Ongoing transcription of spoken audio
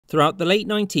Throughout the late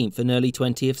 19th and early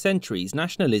 20th centuries,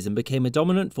 nationalism became a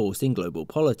dominant force in global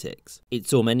politics. It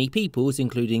saw many peoples,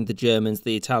 including the Germans,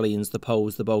 the Italians, the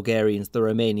Poles, the Bulgarians, the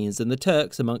Romanians and the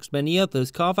Turks, amongst many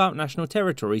others, carve out national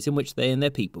territories in which they and their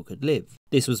people could live.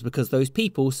 This was because those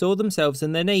people saw themselves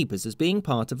and their neighbours as being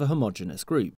part of a homogenous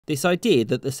group. This idea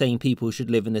that the same people should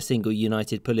live in a single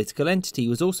united political entity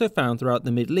was also found throughout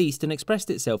the Middle East and expressed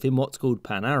itself in what's called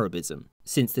Pan-Arabism.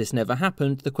 Since this never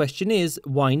happened, the question is,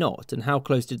 why not, and how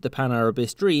close did the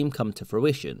Pan-Arabist dream come to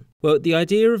fruition? Well, the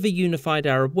idea of a unified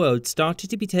Arab world started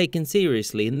to be taken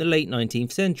seriously in the late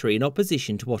 19th century in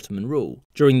opposition to Ottoman rule.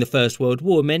 During the First World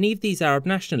War, many of these Arab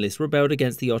nationalists rebelled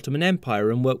against the Ottoman Empire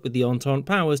and worked with the Entente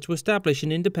powers to establish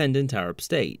an independent Arab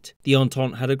state. The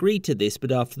Entente had agreed to this,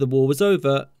 but after the war was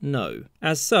over, no.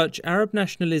 As such, Arab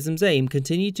nationalism's aim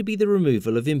continued to be the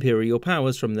removal of imperial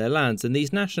powers from their lands, and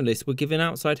these nationalists were given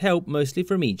outside help mostly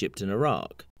from Egypt and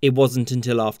Iraq. It wasn't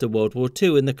until after World War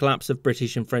II and the collapse of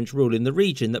British and French rule in the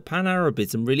region that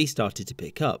Pan-Arabism really started to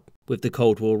pick up. With the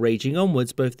Cold War raging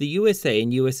onwards, both the USA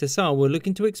and USSR were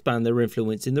looking to expand their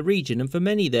influence in the region, and for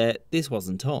many there, this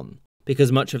wasn't on,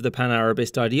 because much of the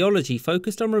Pan-Arabist ideology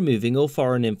focused on removing all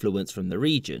foreign influence from the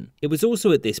region. It was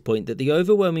also at this point that the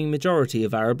overwhelming majority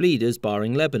of Arab leaders,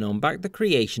 barring Lebanon, backed the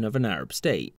creation of an Arab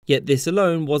state. Yet this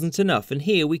alone wasn't enough, and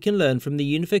here we can learn from the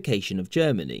unification of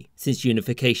Germany, since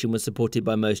unification was supported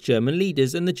by most German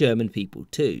leaders and the German people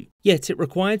too. Yet it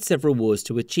required several wars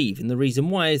to achieve, and the reason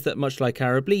why is that much like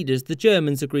Arab leaders, the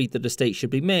Germans agreed that a state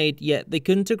should be made, yet they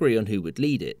couldn't agree on who would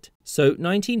lead it. So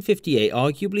 1958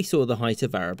 arguably saw the height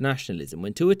of Arab nationalism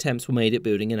when two attempts were made at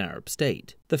building an Arab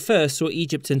state. The first saw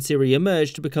Egypt and Syria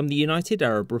merge to become the United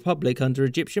Arab Republic under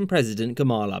Egyptian President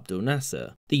Gamal Abdel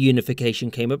Nasser. The unification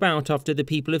came about after the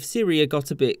people of Syria got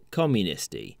a bit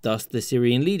communisty. Thus, the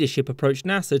Syrian leadership approached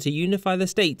Nasser to unify the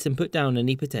states and put down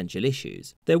any potential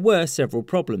issues. There were several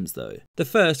problems though. The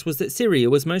first was that Syria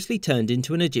was mostly turned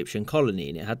into an Egyptian colony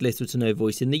and it had little to no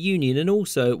voice in the Union, and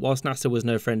also, whilst Nasser was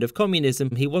no friend of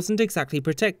communism, he wasn't exactly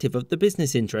protective of the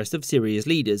business interests of Syria's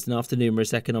leaders, and after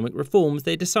numerous economic reforms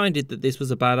they decided that this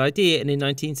was a bad idea, and in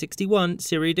 1961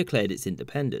 Syria declared its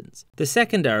independence. The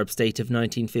second Arab state of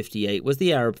 1958 was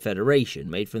the Arab Federation,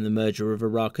 made from the merger of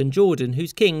Iraq and Jordan,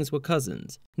 whose kings were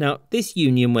cousins. Now, this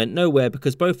union went nowhere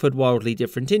because both had wildly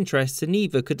different interests and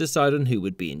neither could decide on who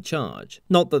would be in charge.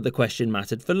 Not that the question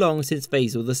mattered for long, since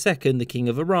Faisal II, the king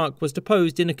of Iraq, was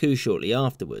deposed in a coup shortly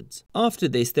afterwards. After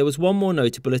this there was one more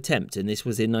notable attempt, and this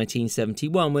was in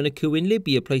 1971 when a coup in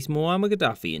Libya placed Muammar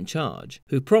Gaddafi in charge,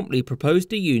 who promptly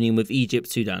proposed a union with Egypt,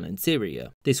 Sudan and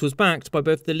Syria. This was backed by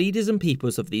both the leaders and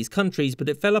peoples of these countries, but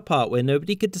it fell apart where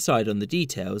nobody could decide on the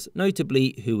details,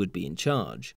 notably who would be in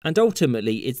charge. And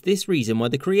ultimately it's this reason why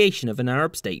the creation of an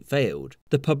Arab state failed.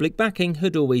 The public backing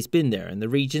had always been there, and the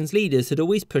region's leaders had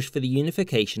always pushed for the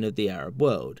unification of the Arab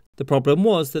world. The problem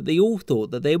was that they all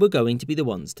thought that they were going to be the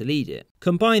ones to lead it.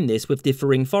 Combine this with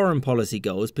differing foreign policy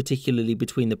goals, particularly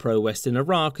between the pro-Western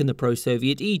Iraq and the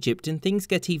pro-Soviet Egypt, and things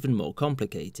get even more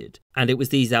complicated. And it was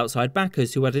these outside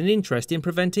backers who had an interest in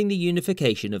preventing the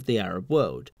unification of the Arab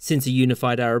world, since a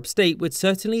unified Arab state would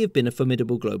certainly have been a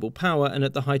formidable global power, and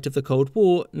at the height of the Cold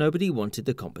War, nobody wanted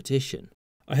the competition.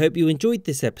 I hope you enjoyed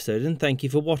this episode and thank you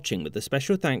for watching, with a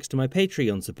special thanks to my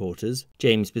Patreon supporters: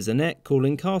 James Bisonette,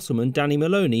 Colin Castleman, Danny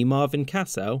Maloney, Marvin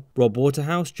Cassow, Rob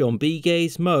Waterhouse, John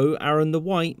Begaze, Mo, Aaron the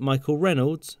White, Michael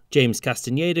Reynolds, James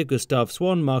Castaneda, Gustav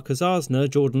Swan, Marcus Arsner,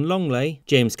 Jordan Longley,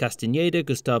 James Castaneda,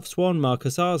 Gustav Swan,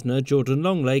 Marcus Arsner, Jordan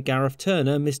Longley, Gareth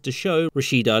Turner, Mr. Show,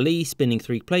 Rashid Ali, Spinning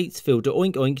Three Plates, Filder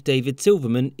Oink Oink, David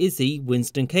Silverman, Izzy,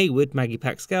 Winston Kaywood, Maggie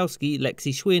Paxkowski,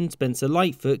 Lexi Schwinn, Spencer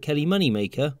Lightfoot, Kelly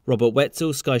Moneymaker, Robert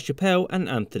Wetzel, Sky Chappelle and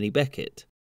Anthony Beckett.